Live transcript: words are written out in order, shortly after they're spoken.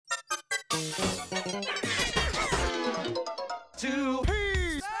Two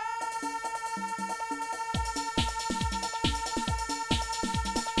P's.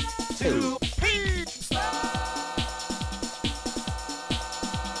 Two P's.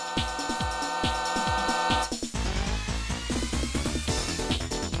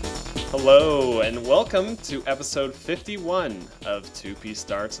 Hello, and welcome to episode 51 of 2P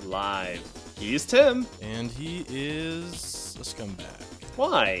Starts Live. He's Tim. And he is a scumbag.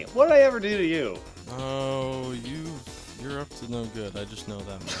 Why? What did I ever do to you? Oh, you're up to no good. I just know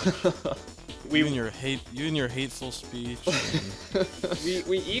that much. You and your hateful speech.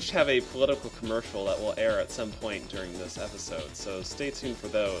 We each have a political commercial that will air at some point during this episode, so stay tuned for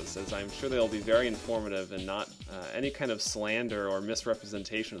those, as I'm sure they'll be very informative and not any kind of slander or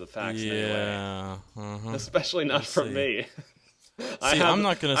misrepresentation of the facts in any way. Uh-huh. Especially not from me. I'm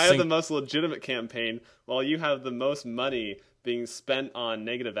not gonna I have the most legitimate campaign, while you have the most money being spent on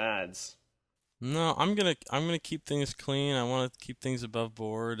negative ads. No, I'm gonna keep things clean. I want to keep things above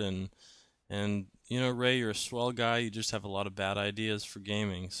board, and you know, Ray, you're a swell guy. You just have a lot of bad ideas for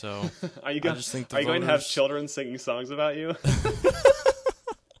gaming. So are you going to have children singing songs about you?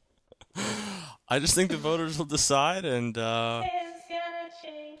 I just think the voters will decide, and It's gonna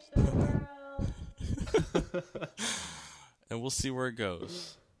change the world. and we'll see where it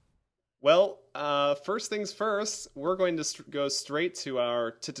goes. Well, first things first, we're going to go straight to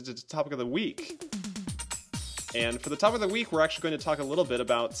our topic of the week. And for the topic of the week, we're actually going to talk a little bit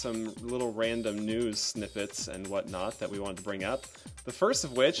about some little random news snippets and whatnot that we wanted to bring up. The first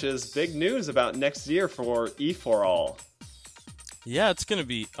of which is big news about next year for E4All. Yeah, it's gonna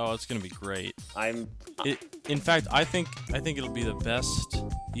be great. In fact, I think it'll be the best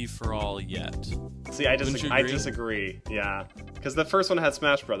E4All yet. See, I disagree. Yeah, because the first one had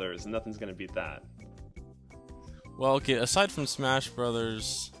Smash Brothers, and nothing's gonna beat that. Well, okay. Aside from Smash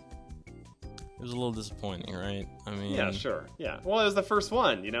Brothers, it was a little disappointing, right? I mean, yeah, sure, yeah. Well, it was the first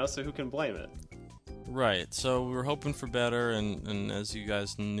one, so who can blame it? Right. So we were hoping for better, and as you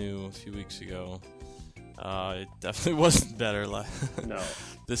guys knew a few weeks ago, it definitely wasn't better No.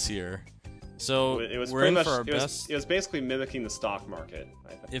 this year. So it was we're in much, for our it best. It was basically mimicking the stock market,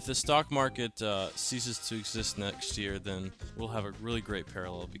 I think. If the stock market ceases to exist next year, then we'll have a really great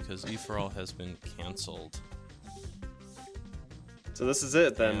parallel because E4All has been canceled. So this is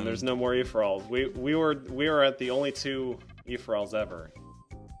it then. There's no more E4Alls. We were at the only two E4Alls ever.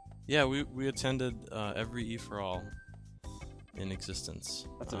 Yeah, we attended every E4All in existence.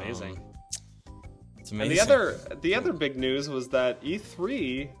 That's amazing. It's amazing. And the other big news was that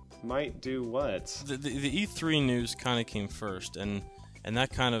E3 might do what? The E3 news kind of came first, and that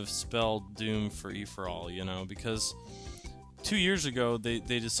kind of spelled doom for E4All, because 2 years ago they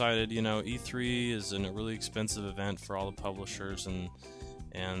decided, E3 is a really expensive event for all the publishers,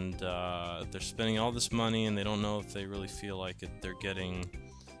 and they're spending all this money, and they don't know if they really feel like they're getting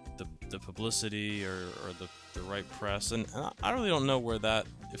the publicity or the right press, and I really don't know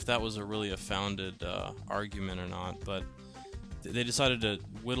if that was a founded argument or not, but they decided to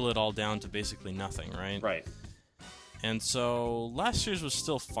whittle it all down to basically nothing, right? Right. And so last year's was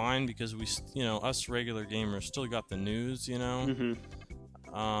still fine because we, us regular gamers still got the news, Mm-hmm.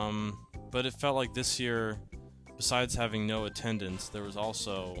 But it felt like this year, besides having no attendance, there was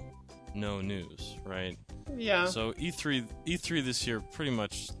also no news, right? Yeah. So E3 this year pretty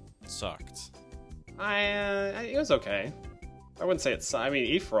much sucked. It was okay. I wouldn't say it's. I mean,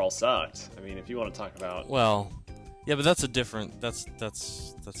 E4All sucked. I mean, if you want to talk about. Well, yeah, but that's different. That's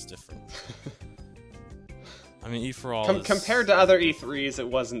different. I mean, E4All compared to other E3s, it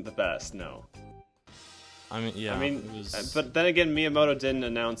wasn't the best. No. I mean, yeah. it was... But then again, Miyamoto didn't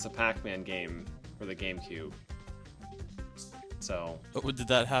announce a Pac-Man game for the GameCube. So. But did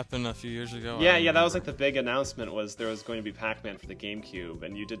that happen a few years ago? Yeah, that was like the big announcement was there was going to be Pac-Man for the GameCube,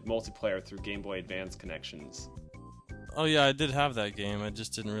 and you did multiplayer through Game Boy Advance connections. Oh yeah, I did have that game. I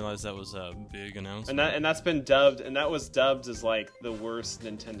just didn't realize that was a big announcement. And that's been dubbed, and that was dubbed as like the worst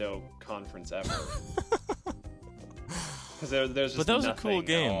Nintendo conference ever. Because there's just but that was a cool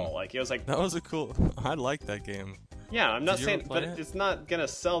game. Like it was like that was a cool. I liked that game. Yeah, I'm not saying, but it's not gonna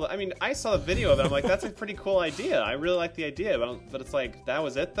sell. I mean, I saw the video of it. I'm like, that's a pretty cool idea. I really like the idea, but it's like that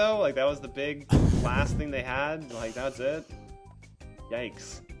was it though. Like that was the big last thing they had. Like that's it.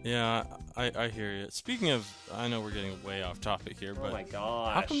 Yikes. Yeah, I hear you. Speaking of, I know we're getting way off topic here, but oh my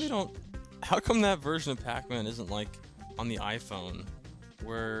gosh, how come that version of Pac-Man isn't like on the iPhone,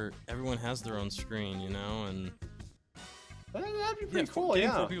 where everyone has their own screen, and that'd be pretty cool. Getting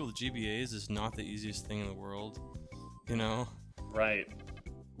Yeah, for people with GBAs is not the easiest thing in the world, Right.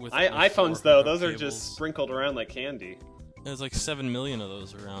 With iPhones though, those are cables. just sprinkled around like candy. There's like 7 million of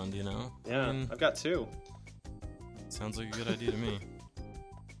those around, you know? Yeah, I mean, I've got 2. sounds like a good idea to me.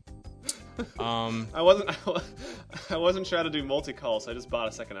 I wasn't sure how to do multi-call, so I just bought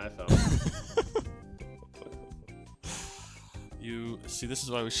a second iPhone. You see, this is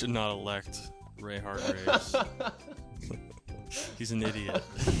why we should not elect Ray Hargraves. He's an idiot.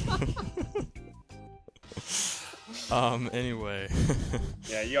 Anyway.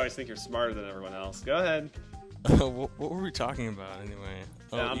 Yeah, you always think you're smarter than everyone else. Go ahead. What were we talking about anyway?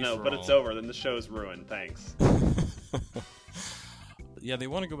 I don't know, but it's over. Then the show's ruined. Thanks. Yeah, they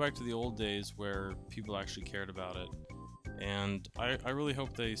want to go back to the old days where people actually cared about it, and I really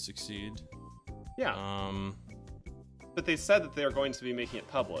hope they succeed. Yeah. But they said that they are going to be making it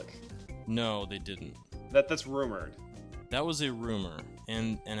public. No, they didn't. That's rumored. That was a rumor,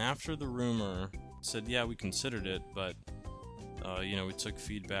 and after the rumor said, yeah, we considered it, but we took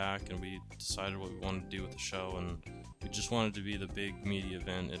feedback and we decided what we wanted to do with the show, and we just wanted to be the big media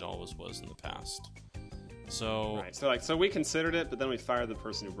event it always was in the past. So right. So we considered it, but then we fired the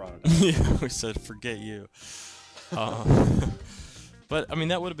person who brought it up. yeah, we said forget you. But I mean,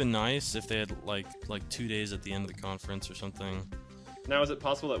 that would have been nice if they had like 2 days at the end of the conference or something. Now, is it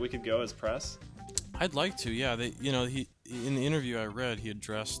possible that we could go as press? I'd like to. Yeah, he in the interview I read, he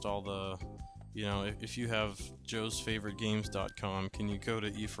addressed all the, if you have joesfavoritgames.com, can you go to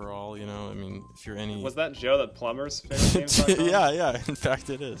E4All? I mean, if you're any. Was that Joe the plumber's favorite games? Yeah. In fact,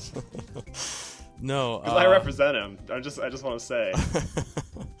 it is. No, because I represent him. I just want to say.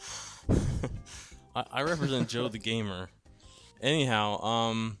 I represent Joe the gamer.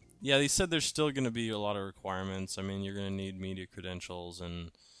 Anyhow, yeah, they said there's still going to be a lot of requirements. I mean, you're going to need media credentials and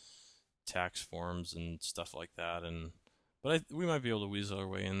tax forms and stuff like that, but we might be able to weasel our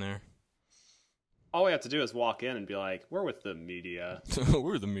way in there. All we have to do is walk in and be like, "We're with the media."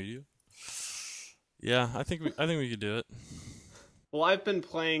 We're the media. Yeah, I think we could do it. Well, I've been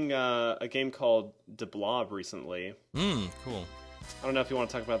playing a game called De Blob recently. Cool. I don't know if you want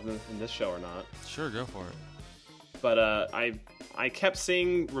to talk about it in this show or not. Sure, go for it. But I kept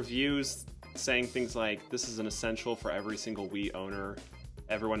seeing reviews saying things like, this is an essential for every single Wii owner.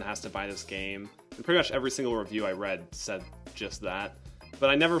 Everyone has to buy this game. And pretty much every single review I read said just that. But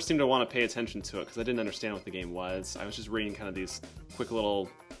I never seemed to want to pay attention to it because I didn't understand what the game was. I was just reading kind of these quick little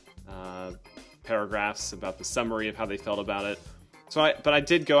paragraphs about the summary of how they felt about it. But I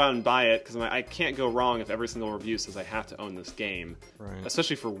did go out and buy it because I can't go wrong if every single review says I have to own this game, right.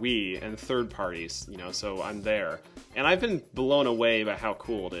 Especially for Wii and third parties, so I'm there. And I've been blown away by how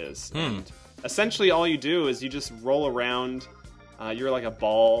cool it is. And essentially all you do is you just roll around, you're like a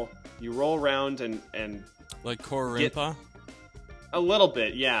ball, you roll around and like Korinpa? A little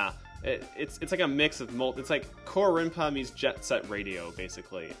bit, yeah. It's like a mix of it's like Korinpa meets Jet Set Radio,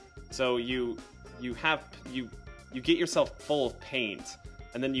 basically. So you get yourself full of paint,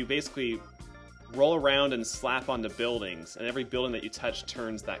 and then you basically roll around and slap onto buildings, and every building that you touch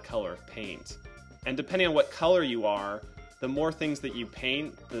turns that color of paint. And depending on what color you are, the more things that you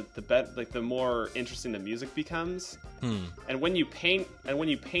paint, the more interesting the music becomes. And when you paint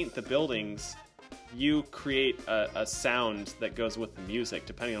the buildings, you create a sound that goes with the music,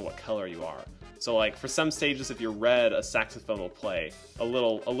 depending on what color you are. So like for some stages, if you're red, a saxophone will play a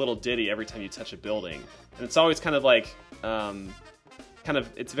little ditty every time you touch a building, and it's always kind of like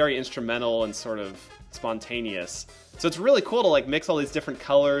it's very instrumental and sort of spontaneous. So it's really cool to like mix all these different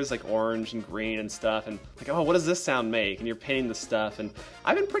colors, like orange and green and stuff, and like, oh, what does this sound make? And you're painting the stuff, and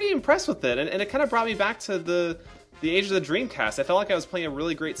I've been pretty impressed with it, and it kind of brought me back to the age of the Dreamcast. I felt like I was playing a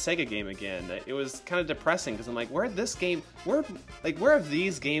really great Sega game again. It was kind of depressing because I'm like, where have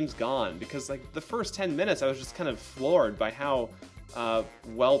these games gone? Because like the first 10 minutes, I was just kind of floored by how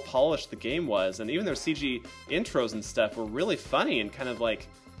well polished the game was, and even their CG intros and stuff were really funny and kind of like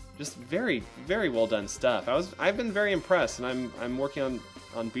just very, very well done stuff. I've been very impressed, and I'm working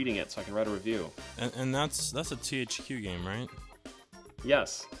on beating it so I can write a review. And that's a THQ game, right?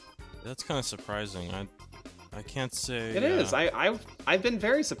 Yes. That's kind of surprising. I can't say it is. I've been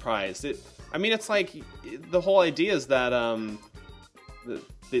very surprised. It's like the whole idea is that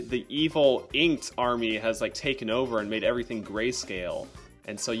the evil inked army has like taken over and made everything grayscale,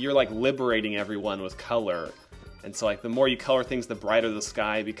 and so you're like liberating everyone with color, and so like the more you color things, the brighter the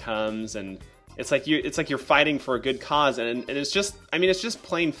sky becomes, and it's like you're fighting for a good cause, and it's just it's just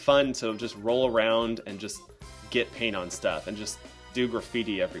plain fun to just roll around and just get paint on stuff and just do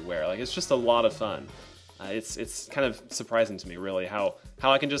graffiti everywhere. Like it's just a lot of fun. It's kind of surprising to me, really, how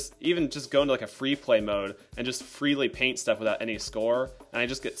I can just go into like a free play mode and just freely paint stuff without any score, and I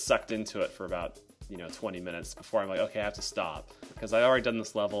just get sucked into it for about 20 minutes before I'm like, okay, I have to stop because I already done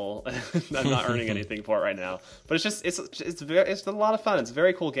this level. I'm not earning anything for it right now. But it's a lot of fun. It's a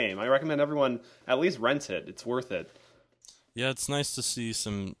very cool game. I recommend everyone at least rent it. It's worth it. Yeah, it's nice to see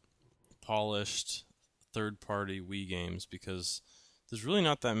some polished third-party Wii games because there's really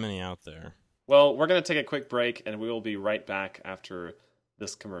not that many out there. Well, we're going to take a quick break, and we will be right back after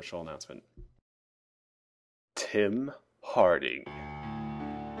this commercial announcement. Tim Harding.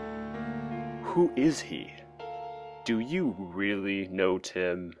 Who is he? Do you really know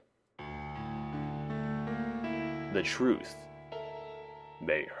Tim? The truth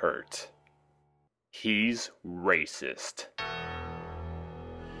may hurt. He's racist.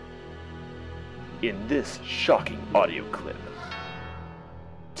 In this shocking audio clip,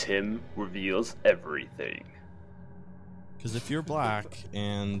 Tim reveals everything. Because if you're black,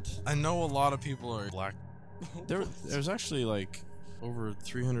 and I know a lot of people are black, there's actually like over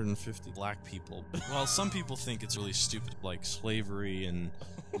 350 black people. Well, some people think it's really stupid, like slavery and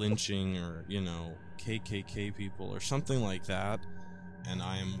lynching or, KKK people or something like that, and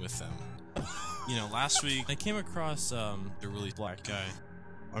I am with them. Last week I came across a really black guy.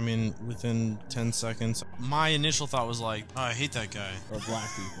 I mean, within 10 seconds, my initial thought was like, oh, I hate that guy. Or black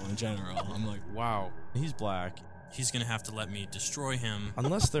people in general. I'm like, wow, he's black. He's gonna have to let me destroy him.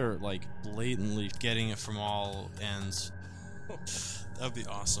 Unless they're, like, blatantly getting it from all ends. That'd be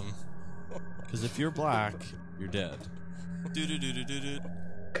awesome. Because if you're black, you're dead.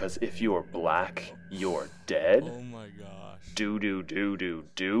 Because if you're black, you're dead? Oh my gosh.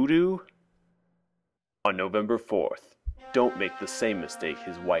 Doo-doo-doo-doo-doo-doo? On November 4th, don't make the same mistake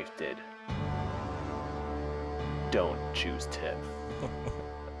his wife did. Don't choose Tim.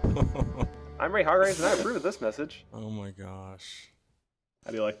 I'm Ray Hargraves, and I approve of this message. Oh my gosh.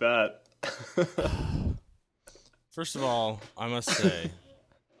 How do you like that? First of all, I must say,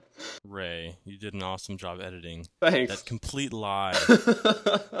 Ray, you did an awesome job editing. Thanks. That complete lie.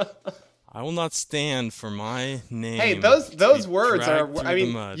 I will not stand for my name. Hey, those words are. I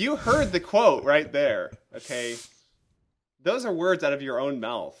mean, you heard the quote right there. Okay, those are words out of your own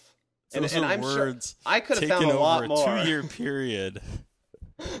mouth, and I'm words sure I could have found a lot more. 2-year period.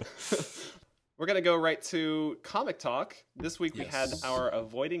 We're gonna go right to comic talk. This week we had Yes. our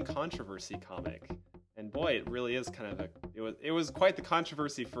Avoiding Controversy comic, and boy, it really is kind of it was quite the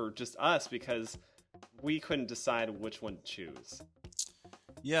controversy for just us because we couldn't decide which one to choose.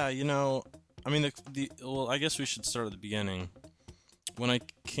 Yeah, I mean, well, I guess we should start at the beginning. When I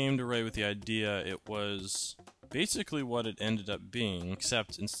came to Ray with the idea, it was basically what it ended up being,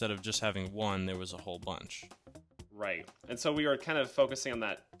 except instead of just having one, there was a whole bunch. Right. And so we were kind of focusing on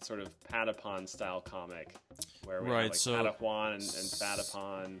that sort of Patapon style comic where we had like Padawan and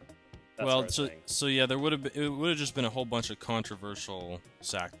Fatapon. That Well, sort of thing. so yeah, it would have just been a whole bunch of controversial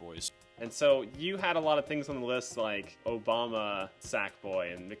Sackboys. And so you had a lot of things on the list like Obama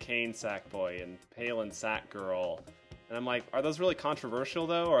Sackboy and McCain Sackboy and Palin Sackgirl. And I'm like, are those really controversial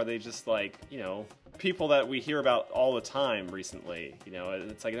though? Or are they just like, people that we hear about all the time recently?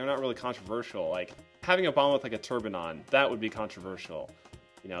 It's like they're not really controversial. Like having Obama with like a turban on, that would be controversial.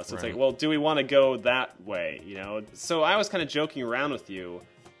 So it's Right. like, well, do we want to go that way? So I was kind of joking around with you,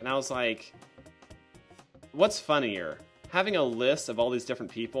 and I was like, what's funnier? Having a list of all these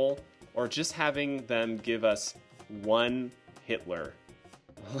different people, or just having them give us one Hitler?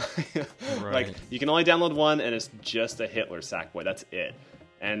 Like, you can only download one, and it's just a Hitler Sackboy. That's it.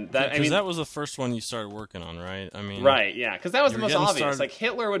 And that, that was the first one you started working on, right? I mean, right, yeah, because that was the you were most getting obvious. started- Like,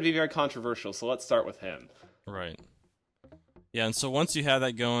 Hitler would be very controversial, so let's start with him. Right. Yeah, and so once you had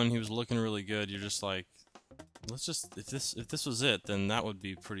that going, he was looking really good. You're just like, let's just if this was it, then that would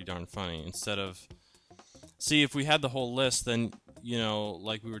be pretty darn funny. Instead of, see, if we had the whole list, then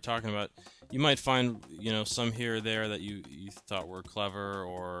like we were talking about, you might find some here or there that you thought were clever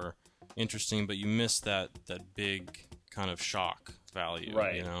or interesting, but you missed that big kind of shock value.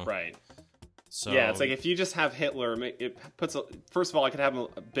 Right, right. So yeah, it's like if you just have Hitler, it puts first of all, I could have him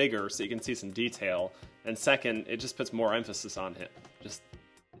bigger so you can see some detail, and second, it just puts more emphasis on him.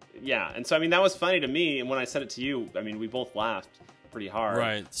 Yeah, and so I mean that was funny to me, and when I said it to you, I mean we both laughed pretty hard.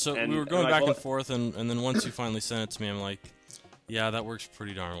 Right. So and, we were going and back like, and forth, and then once you finally sent it to me, I'm like, yeah, that works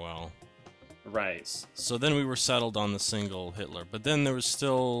pretty darn well. Right. So then we were settled on the single Hitler, but then there was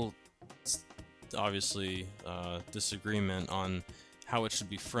still obviously disagreement on how it should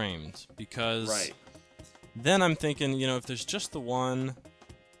be framed, because right. Then I'm thinking, if there's just the one,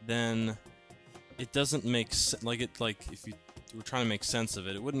 then it doesn't make sense. Like if you were trying to make sense of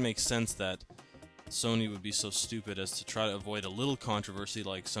it, it wouldn't make sense that Sony would be so stupid as to try to avoid a little controversy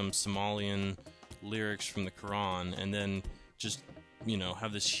like some Somalian lyrics from the Quran, and then just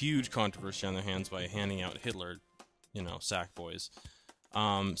have this huge controversy on their hands by handing out Hitler, sack boys.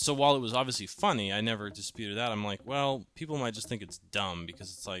 So while it was obviously funny, I never disputed that. I'm like, well, people might just think it's dumb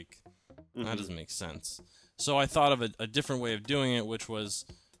because it's like, that doesn't make sense. So I thought of a different way of doing it, which was,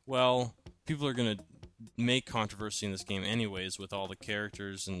 well, people are going to make controversy in this game anyways with all the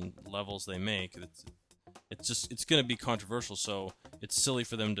characters and levels they make. It's going to be controversial, so it's silly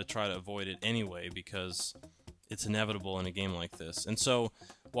for them to try to avoid it anyway because it's inevitable in a game like this. And so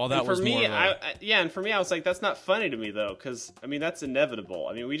while that was more and for me, I was like, that's not funny to me though, because I mean that's inevitable.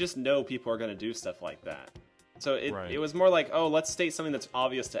 I mean, we just know people are going to do stuff like that. So it was more like, oh, let's state something that's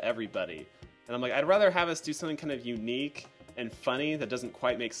obvious to everybody. And I'm like, I'd rather have us do something kind of unique and funny that doesn't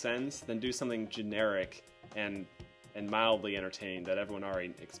quite make sense than do something generic and mildly entertaining that everyone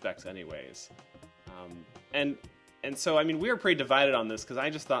already expects anyways. And so, I mean, we were pretty divided on this because I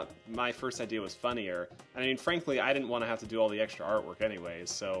just thought my first idea was funnier. I mean, frankly, I didn't want to have to do all the extra artwork anyways,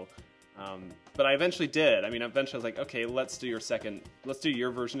 so... but I eventually did. I mean, eventually I was like, okay, let's do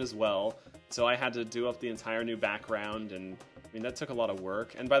your version as well. So I had to do up the entire new background, and I mean, that took a lot of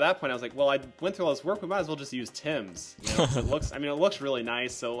work. And by that point, I was like, well, I went through all this work, we might as well just use Tim's. It looks really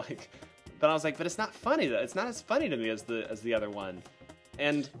nice, so like... But I was like, but it's not funny. It's not as funny to me as the other one.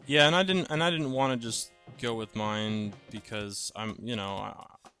 And yeah, and I didn't want to just go with mine because I'm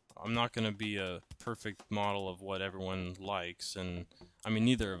not going to be a perfect model of what everyone likes, and I mean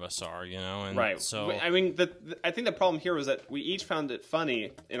neither of us are, and right. So I mean, I think the problem here was that we each found it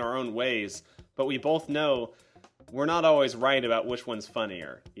funny in our own ways, but we both know we're not always right about which one's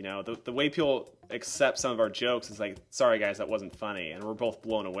funnier. The way people accept some of our jokes is like, sorry guys, that wasn't funny, and we're both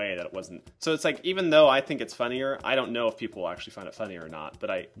blown away that it wasn't. So it's like, even though I think it's funnier, I don't know if people will actually find it funny or not,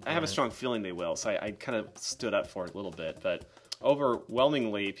 but I have a strong feeling they will, so I kind of stood up for it a little bit. But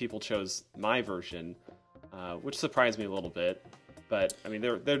overwhelmingly, people chose my version, which surprised me a little bit. But I mean,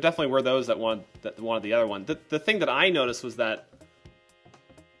 there definitely were those that wanted the other one. The thing that I noticed was that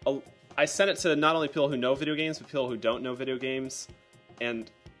I sent it to not only people who know video games, but people who don't know video games,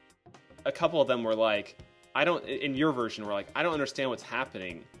 and a couple of them were like, in your version, were like, I don't understand what's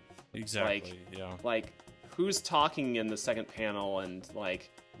happening. Exactly, Like, who's talking in the second panel, and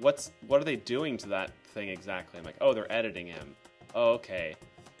like, what are they doing to that thing exactly? I'm like, oh, they're editing him. Oh, okay.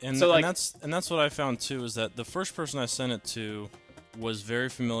 And that's what I found too, is that the first person I sent it to was very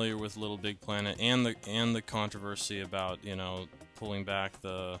familiar with Little Big Planet and the controversy about pulling back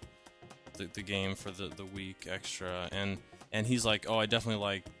the game for the week extra, and he's like, oh, I definitely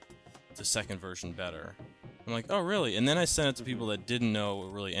like the second version better. I'm like, oh really? And then I sent it to people that didn't know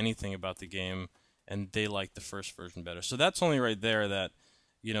really anything about the game, and they liked the first version better. So that's only right there that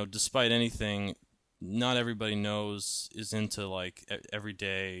despite anything, not everybody is into like every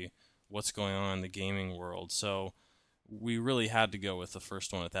day what's going on in the gaming world. So we really had to go with the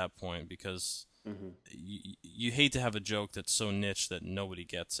first one at that point because you hate to have a joke that's so niche that nobody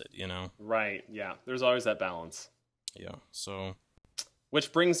gets it, Right, yeah. There's always that balance. Yeah, so...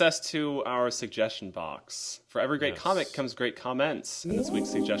 Which brings us to our suggestion box. For every great comic comes great comments, and this week's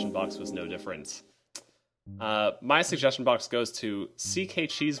suggestion box was no different. My suggestion box goes to CK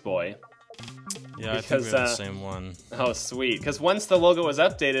Cheeseboy. Yeah, I think we have the same one. Oh, sweet. Because once the logo was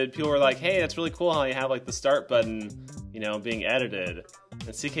updated, people were like, hey, that's really cool how you have like the start button, being edited.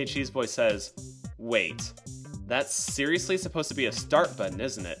 And CK Cheeseboy says, wait, that's seriously supposed to be a start button,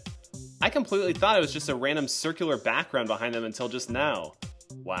 isn't it? I completely thought it was just a random circular background behind them until just now.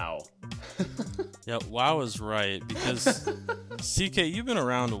 Wow. Yeah, wow is right, because CK, you've been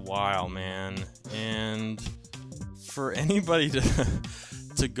around a while, man, and for anybody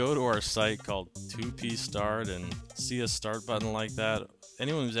to go to our site called 2P Start and see a start button like that,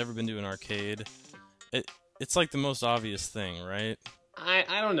 anyone who's ever been to an arcade, it's like the most obvious thing, right?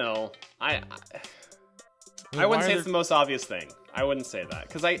 I don't know. I wouldn't say it's the most obvious thing. I wouldn't say that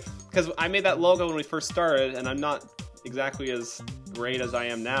because I made that logo when we first started, and I'm not exactly as great as I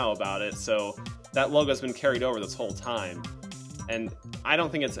am now about it. So that logo's been carried over this whole time, and I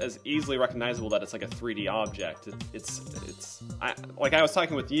don't think it's as easily recognizable that it's like a 3D object. Like I was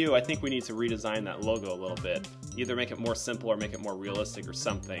talking with you, I think we need to redesign that logo a little bit, either make it more simple or make it more realistic or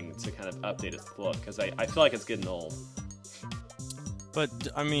something to kind of update its look, because I feel like it's getting old. But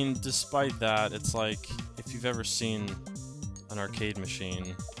I mean, despite that, it's like if you've ever seen an arcade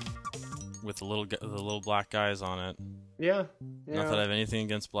machine with the little black guys on it. Yeah. Not that I have anything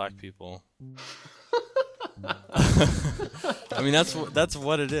against black people. I mean, that's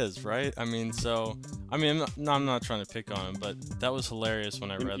what it is, right? I mean, I'm not trying to pick on him, but that was hilarious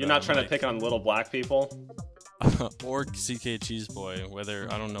when I read that. You're not trying to pick on little black people? or CK Cheeseboy, whether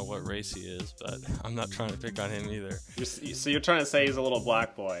I don't know what race he is, but I'm not trying to pick on him either. So you're trying to say he's a little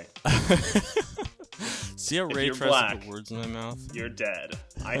black boy. See how Ray you're tries black, to put words in my mouth? You're dead.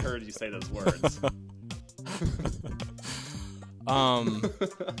 I heard you say those words.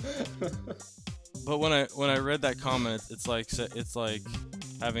 But when I read that comment, it's like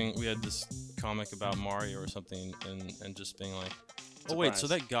we had this comic about Mario or something, and just being like, oh wait, so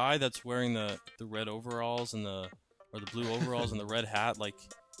that guy that's wearing the red overalls and the blue overalls and the red hat, like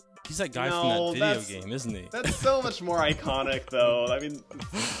he's that guy from that video game, isn't he? That's so much more iconic, though. I mean,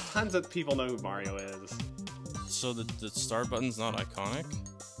 tons of people know who Mario is. So the start button's not iconic?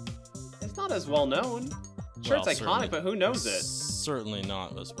 It's not as well known. Sure, Well, it's iconic, but who knows it? Certainly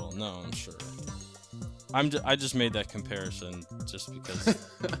not as well known, sure. I just made that comparison just because.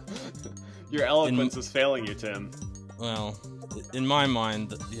 Your eloquence is failing you, Tim. Well, in my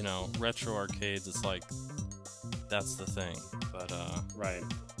mind, retro arcades, it's like that's the thing. But right.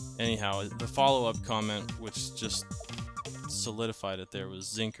 Anyhow, the follow-up comment, which just solidified it, there was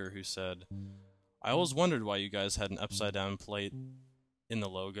Zinker, who said, "I always wondered why you guys had an upside-down plate in the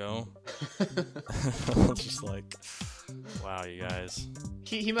logo." I was just like, wow, you guys.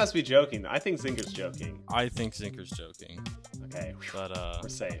 He must be joking. I think Zinker's joking. I think Zinker's joking. Okay, but we're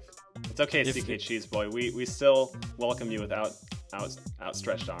safe. It's okay, CK Cheeseboy. We still welcome you with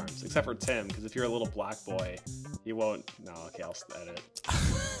outstretched arms, except for Tim, because if you're a little black boy, you won't. No, okay, I'll edit.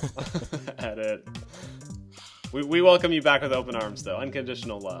 Edit. We welcome you back with open arms, though.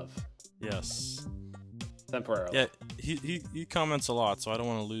 Unconditional love. Yes. Temporarily. Yeah, he comments a lot, so I don't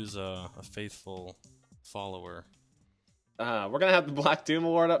want to lose a faithful follower. We're going to have the Black Doom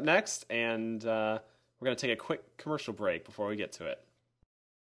Award up next, and we're going to take a quick commercial break before we get to it.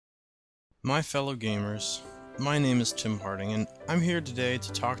 My fellow gamers, my name is Tim Harding, and I'm here today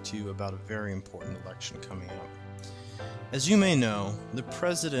to talk to you about a very important election coming up. As you may know, the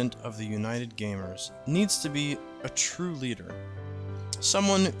President of the United Gamers needs to be a true leader.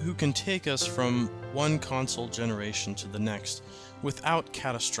 Someone who can take us from one console generation to the next without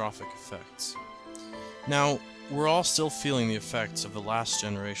catastrophic effects. Now, we're all still feeling the effects of the last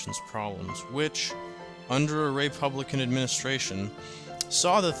generation's problems, which, under a Republican administration,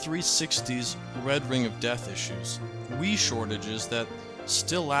 saw the 360's red ring of death issues, Wii shortages that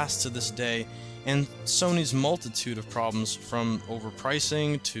still last to this day, and Sony's multitude of problems from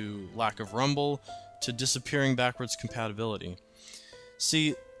overpricing to lack of rumble to disappearing backwards compatibility.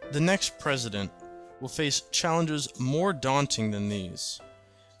 See, the next president will face challenges more daunting than these.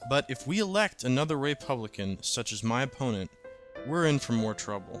 But if we elect another Republican, such as my opponent, we're in for more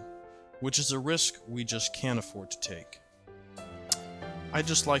trouble, which is a risk we just can't afford to take. I'd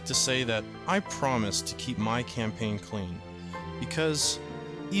just like to say that I promise to keep my campaign clean, because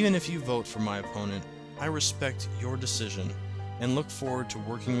even if you vote for my opponent, I respect your decision and look forward to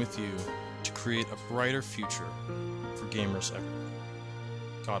working with you to create a brighter future for gamers everywhere.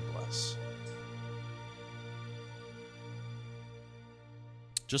 God bless.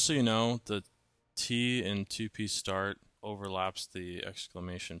 Just so you know, the T in 2-piece start overlaps the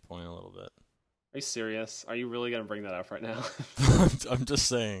exclamation point a little bit. Are you serious? Are you really going to bring that up right now? I'm just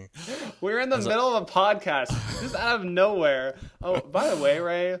saying. We're in the middle of a podcast, just out of nowhere. Oh, by the way,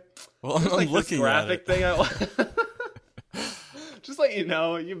 Ray. Well, I'm like looking this graphic at it. thing. Just let you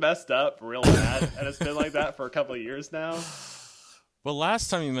know, you messed up real bad, and it's been like that for a couple of years now. Well, last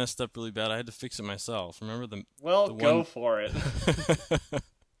time you messed up really bad, I had to fix it myself. Remember the? Well, the go one... for it.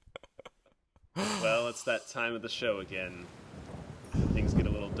 Well, it's that time of the show again. Things get a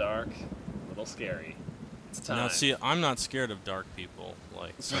little dark, a little scary. It's time. Now, see, I'm not scared of dark people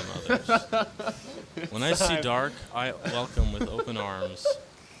like some others. When I see dark, I welcome with open arms.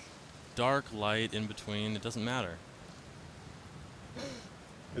 Dark, light, in between, it doesn't matter.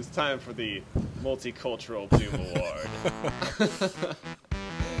 It's time for the Multicultural Doom Award.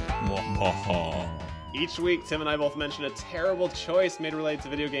 Each week, Tim and I both mention a terrible choice made related to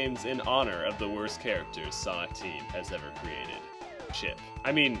video games in honor of the worst characters Sonic Team has ever created. Chip.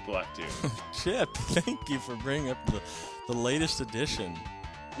 I mean, Black Doom. Chip, thank you for bringing up the latest edition.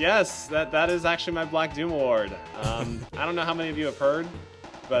 Yes, that is actually my Black Doom Award. I don't know how many of you have heard,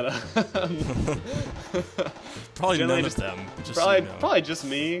 but probably none just, of them. Just probably, so you know. Probably just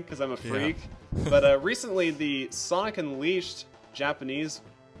me, because I'm a freak. Yeah. But recently, the Sonic Unleashed Japanese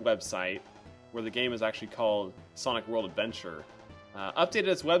website, where the game is actually called Sonic World Adventure, updated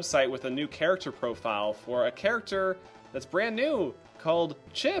its website with a new character profile for a character that's brand new called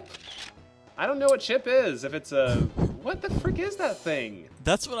Chip. I don't know what Chip is. If it's a... What the frick is that thing?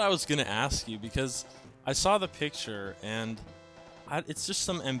 That's what I was going to ask you, because I saw the picture and It's just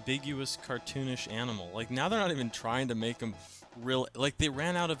some ambiguous, cartoonish animal. Like now they're not even trying to make them real. Like they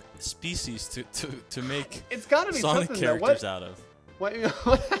ran out of species to make It's got to be Sonic something characters out of. What?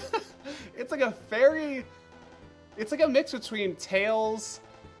 It's like a fairy. It's like a mix between Tails,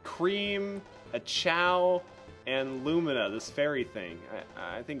 Cream, a Chow, and Lumina. This fairy thing.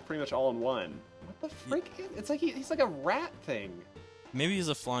 I think pretty much all in one. What the frick? It's like he's like a rat thing. Maybe he's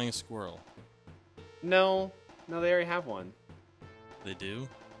a flying squirrel. No, they already have one. They do?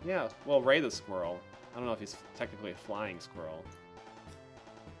 Yeah. Well, Ray the squirrel. I don't know if he's technically a flying squirrel.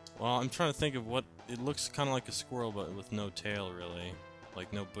 Well, I'm trying to think of what it looks kind of like a squirrel, but with no tail, really.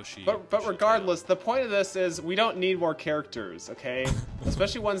 Like no bushy. But bushy regardless, the point of this is we don't need more characters, okay?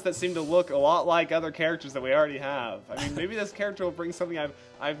 Especially ones that seem to look a lot like other characters that we already have. I mean, maybe this character will bring something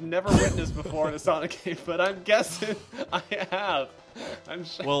I've never witnessed before in a Sonic game, but I'm guessing I have. I'm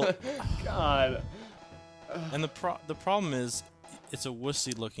sure. Well, God. And the problem is, it's a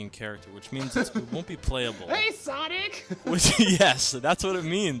wussy-looking character, which means it won't be playable. Hey, Sonic! Which, yes, that's what it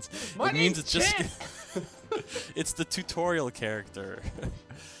means. My it means name's it's just. Chip. It's the tutorial character.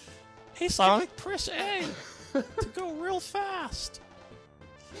 Hey Sonic, press A to go real fast.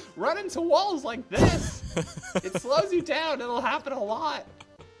 Run into walls like this. It slows you down. It'll happen a lot.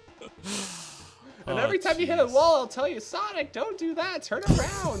 And every time you hit a wall, I'll tell you, Sonic, don't do that. Turn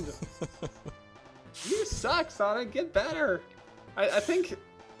around. You suck, Sonic. Get better. I think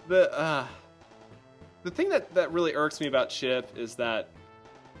the thing that really irks me about Chip is that,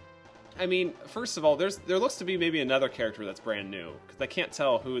 I mean, first of all, there looks to be maybe another character that's brand new, because I can't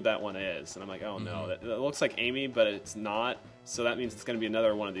tell who that one is, and I'm like, oh no, that looks like Amy, but it's not, so that means it's going to be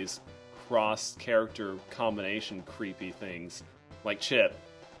another one of these cross-character combination creepy things, like Chip.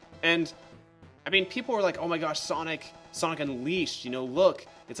 And, I mean, people were like, oh my gosh, Sonic Unleashed, look,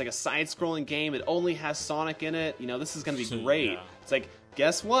 it's like a side-scrolling game, it only has Sonic in it, this is going to be great. Yeah. It's like,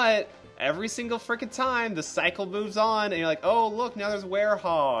 guess what? Every single freaking time, the cycle moves on, and you're like, oh, look, now there's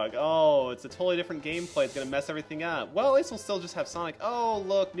Werehog. Oh, it's a totally different gameplay. It's going to mess everything up. Well, at least we'll still just have Sonic. Oh,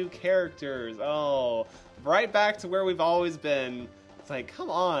 look, new characters. Oh, right back to where we've always been. It's like, come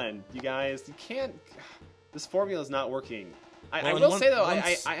on, you guys. You can't... This formula is not working. I will say, though,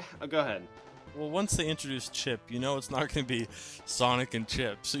 oh, go ahead. Well, once they introduce Chip, it's not going to be Sonic and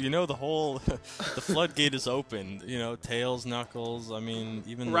Chip. So the whole, the floodgate is open. Tails, Knuckles. I mean,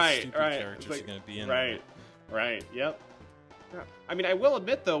 even the stupid characters are going to be in there. Right. Yep. Yeah. I mean, I will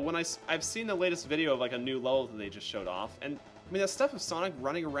admit though, when I've seen the latest video of like a new level that they just showed off, and I mean that stuff of Sonic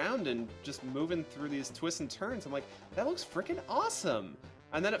running around and just moving through these twists and turns, I'm like, that looks freaking awesome.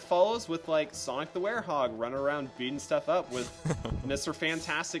 And then it follows with like Sonic the Werehog running around beating stuff up with Mr.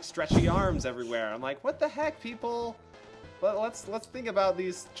 Fantastic stretchy arms everywhere. I'm like, what the heck, people? Let's think about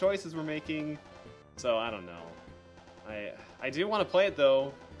these choices we're making. So I don't know. I do want to play it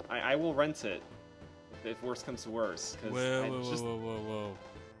though. I will rent it if worse comes to worse. Whoa.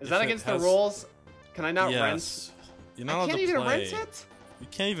 Is that against the rules? Can I not rent? You're not I can't even rent play. it? You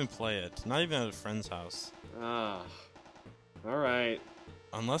can't even play it. Not even at a friend's house. Ah. All right.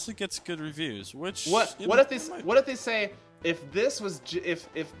 Unless it gets good reviews, which what if they say if this was if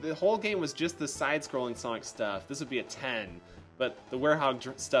the whole game was just the side-scrolling Sonic stuff, this would be a 10, but the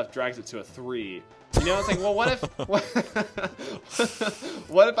Werehog stuff drags it to a 3. It's like, well, what if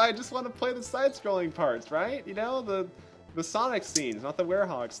I just want to play the side-scrolling parts, right? The Sonic scenes, not the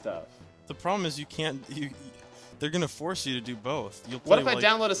Werehog stuff. The problem is you can't. They're gonna force you to do both. You'll play, what if I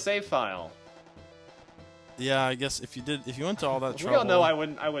download a save file? Yeah, I guess if you went to all that trouble. We all know I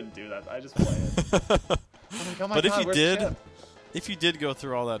wouldn't do that. I just play it. I'm like, oh my but God, if you did go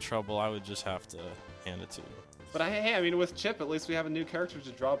through all that trouble, I would just have to hand it to you. But hey, I mean, with Chip, at least we have a new character to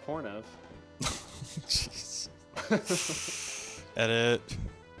draw porn of. Jeez. Edit.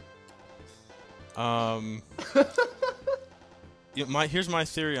 Here's my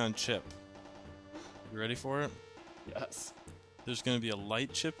theory on Chip. You ready for it? Yes. There's going to be a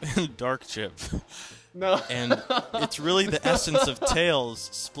light Chip and a dark Chip. No. And it's really the essence of Tails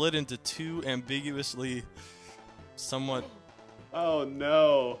split into two ambiguously somewhat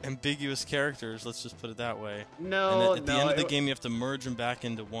ambiguous characters, let's just put it that way. No, and at the end of the game you have to merge them back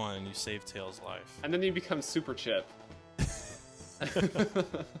into one and you save Tails' life. And then you become Super Chip.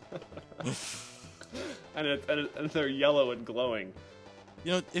 and they're yellow and glowing.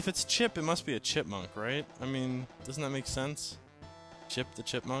 If it's Chip, it must be a chipmunk, right? I mean, doesn't that make sense? Chip the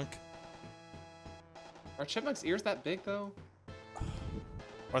chipmunk? Are chipmunks' ears that big, though?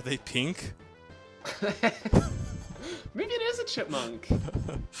 Are they pink? Maybe it is a chipmunk.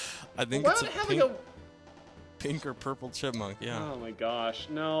 I think it's a pink or purple chipmunk, yeah. Oh my gosh.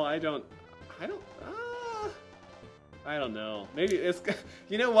 No, I don't... I don't know. Maybe it's.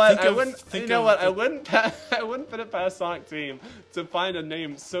 You know what? I wouldn't put it past Sonic Team to find a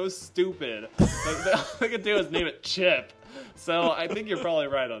name so stupid that all they could do is name it Chip. So I think you're probably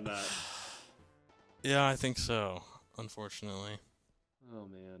right on that. Yeah, I think so. Unfortunately. Oh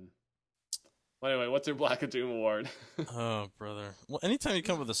man. Well, anyway, what's your Black of Doom award? Oh, brother. Well, anytime you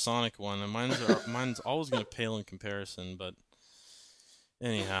come up with a Sonic one, and mine's always going to pale in comparison, but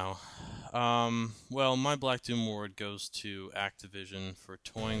anyhow. Well, my Black Doom award goes to Activision for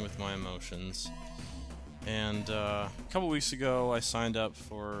toying with my emotions. And a couple weeks ago, I signed up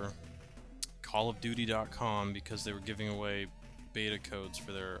for CallOfDuty.com because they were giving away beta codes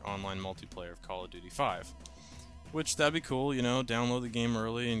for their online multiplayer of Call of Duty 5. Which, that'd be cool, you know, download the game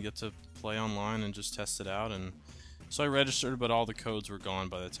early and get to play online and just test it out. And so I registered, but all the codes were gone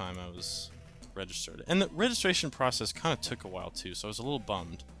by the time I was registered. And the registration process kind of took a while too, so I was a little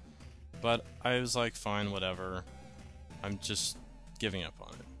bummed. But I was like, fine, whatever. I'm just giving up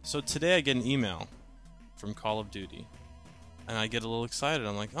on it. So today I get an email from Call of Duty. And I get a little excited.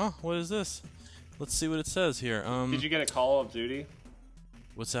 I'm like, oh, what is this? Let's see what it says here. Did you get a Call of Duty?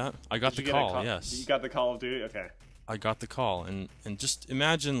 What's that? I got the call, yes. You got the Call of Duty? Okay. I got the call. And just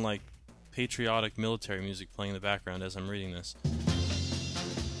imagine, like, patriotic military music playing in the background as I'm reading this.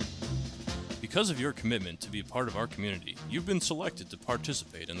 Because of your commitment to be a part of our community, you've been selected to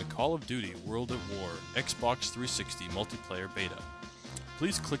participate in the Call of Duty World at War Xbox 360 multiplayer beta.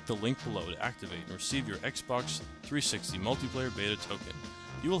 Please click the link below to activate and receive your Xbox 360 multiplayer beta token.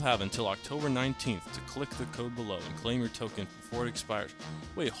 You will have until October 19th to click the code below and claim your token before it expires.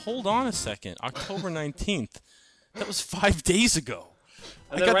 Wait, hold on a second. October 19th? That was 5 days ago.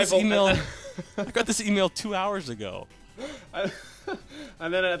 I got this email 2 hours ago.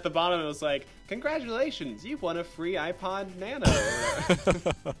 And then at the bottom it was like, congratulations, you've won a free iPod Nano.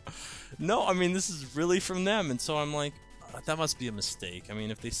 No, I mean, this is really from them, and so I'm like, that must be a mistake. I mean,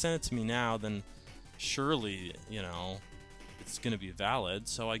 if they send it to me now, then surely, you know, it's going to be valid.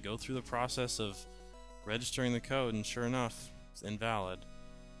 So I go through the process of registering the code, and sure enough, it's invalid.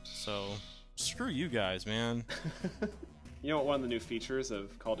 So, screw you guys, man. You know what one of the new features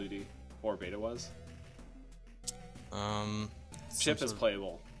of Call of Duty 4 beta was? Chip is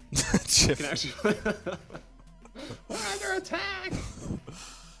playable. Chip. You can actually play. We're under attack!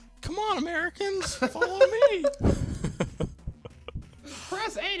 Come on, Americans! Follow me!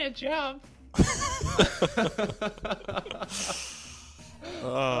 Press A to jump!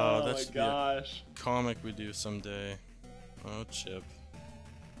 Oh, that my should gosh. be a comic we do someday. Oh, Chip.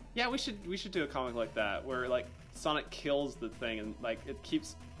 Yeah, we should do a comic like that where like Sonic kills the thing and like it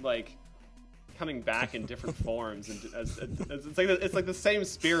keeps like coming back in different forms and it's like the same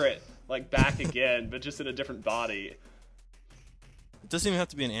spirit like back again but just in a different body. It doesn't even have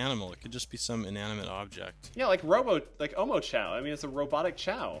to be an animal. It could just be some inanimate object. Yeah, like Omo Chow. I mean, it's a robotic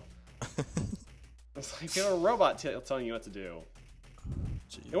Chow. It's like a robot telling you what to do.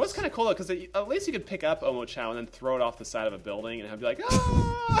 Jeez. It was kind of cool though, because at least you could pick up Omo Chow and then throw it off the side of a building and have be like, ah!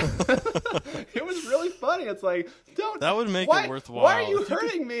 It was really funny. It's like, don't. That would make it worthwhile. Why are you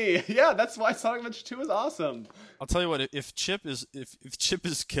hurting me? Yeah, that's why Sonic Adventure 2 is awesome. I'll tell you what. If Chip is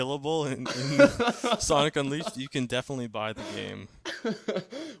killable in Sonic Unleashed, you can definitely buy the game.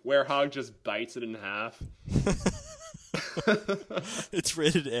 Werehog just bites it in half. It's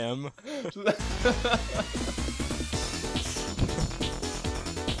rated M.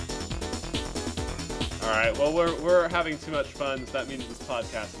 Alright, well, we're having too much fun, so that means this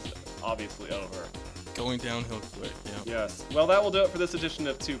podcast is obviously over. Going downhill quick, yeah. Yes. Well, that will do it for this edition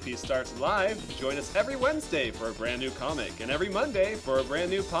of 2P Starts Live. Join us every Wednesday for a brand new comic, and every Monday for a brand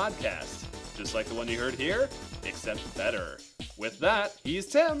new podcast. Just like the one you heard here, except better. With that, he's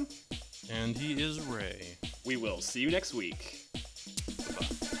Tim. And he is Ray. We will see you next week.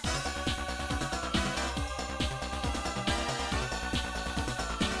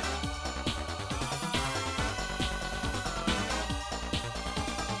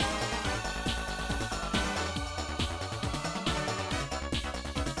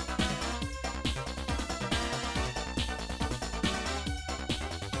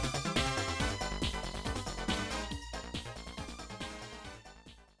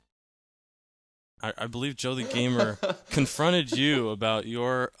 I believe Joe the Gamer confronted you about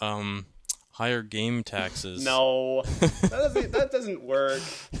your higher game taxes. No, that doesn't work.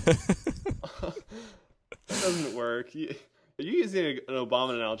 That doesn't work. You're using an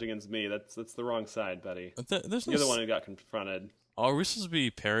Obama analogy against me. That's the wrong side, buddy. You're the one who got confronted. Oh, are we supposed to be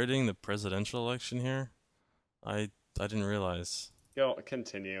parroting the presidential election here? I didn't realize. Go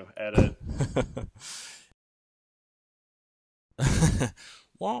continue. Edit.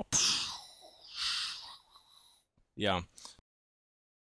 Well, Yeah.